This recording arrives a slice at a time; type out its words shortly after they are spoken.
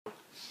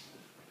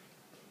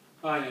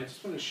Hi, I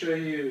just want to show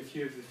you a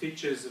few of the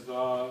features of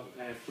our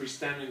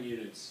freestanding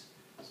units.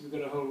 So we've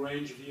got a whole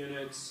range of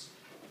units.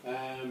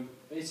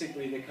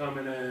 Basically they come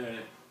in a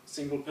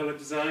single pillar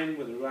design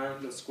with a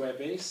round or square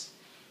base.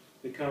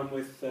 They come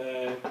with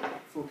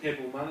full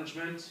cable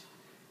management.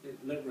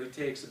 It literally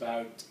takes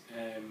about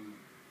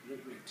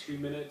 2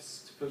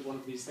 minutes to put one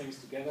of these things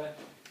together.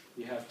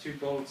 You have 2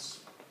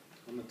 bolts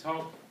on the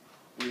top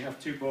and you have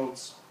 2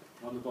 bolts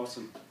on the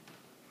bottom.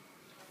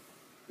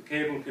 The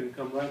cable can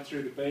come right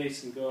through the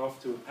base and go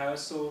off to a power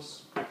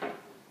source,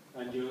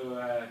 and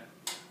your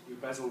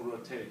bezel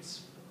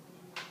rotates.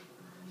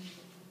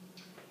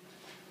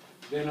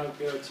 Then I'll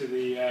go to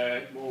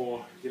the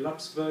more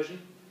deluxe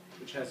version,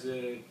 which has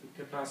the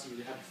capacity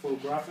to have a full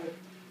graphic.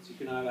 So you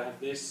can either have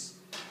this.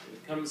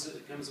 It comes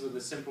with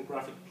a simple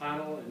graphic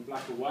panel in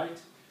black or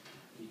white.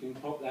 You can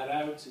pop that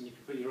out, and you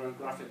can put your own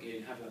graphic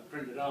in, have that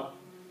printed up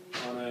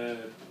on a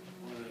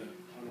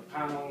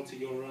panel to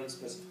your own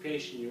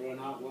specification, your own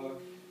artwork.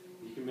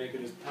 You can make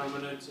it as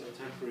permanent or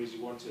temporary as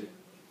you want to.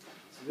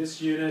 So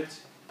this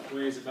unit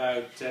weighs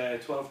about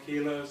 12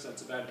 kilos,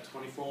 that's about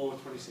 24,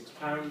 26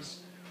 pounds.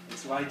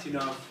 It's light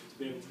enough to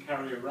be able to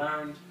carry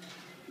around.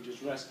 You can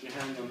just rest your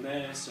hand on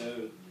there,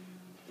 so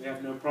we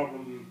have no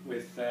problem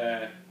with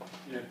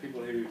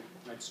people who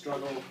might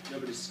struggle.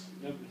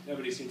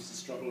 Nobody seems to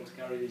struggle to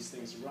carry these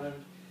things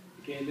around.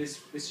 Again,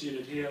 this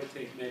unit here will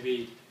take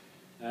maybe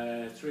 3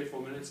 or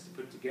 4 minutes to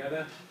put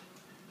together.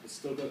 It's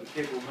still got the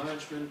cable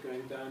management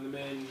going down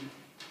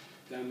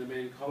the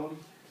main column,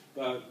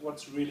 but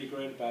what's really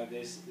great about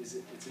this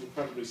is it's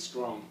incredibly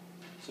strong.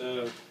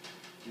 So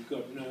you've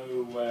got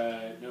no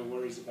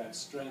worries about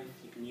strength.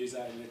 You can use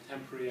that in a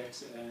temporary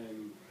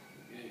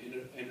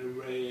in an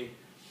array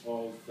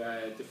of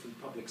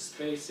different public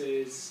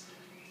spaces.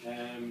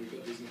 We've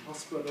got these in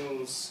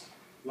hospitals,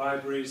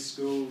 libraries,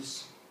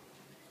 schools.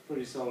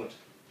 Pretty solid.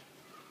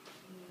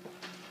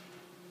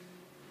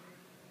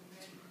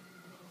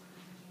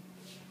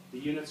 The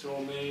units are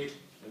all made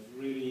of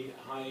really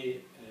high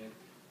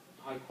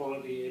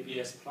quality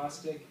ABS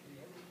plastic.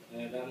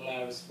 That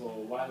allows for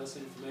wireless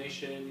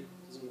information,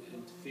 doesn't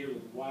interfere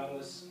with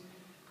wireless,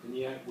 and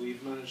yet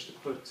we've managed to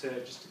put,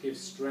 just to give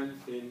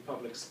strength in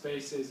public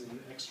spaces and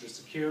extra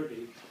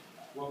security,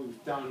 what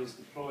we've done is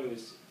deploy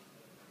this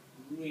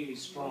really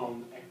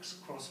strong X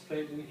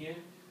crossplate in here,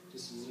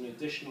 just as an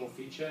additional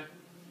feature.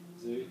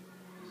 There's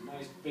a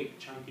nice big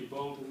chunky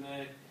bolt in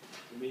there.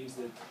 It means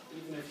that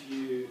even if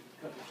you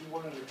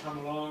wanted to come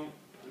along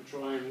and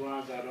try and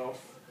round that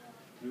off,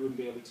 you wouldn't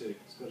be able to.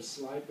 It's got a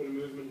slight bit of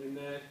movement in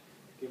there,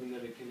 given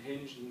that it can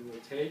hinge and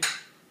rotate.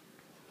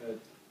 But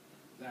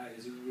that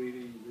is a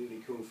really,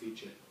 really cool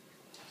feature.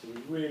 So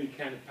we really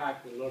kind of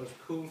packed a lot of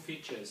cool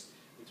features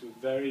into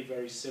a very,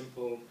 very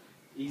simple,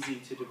 easy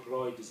to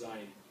deploy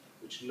design,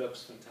 which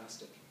looks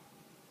fantastic.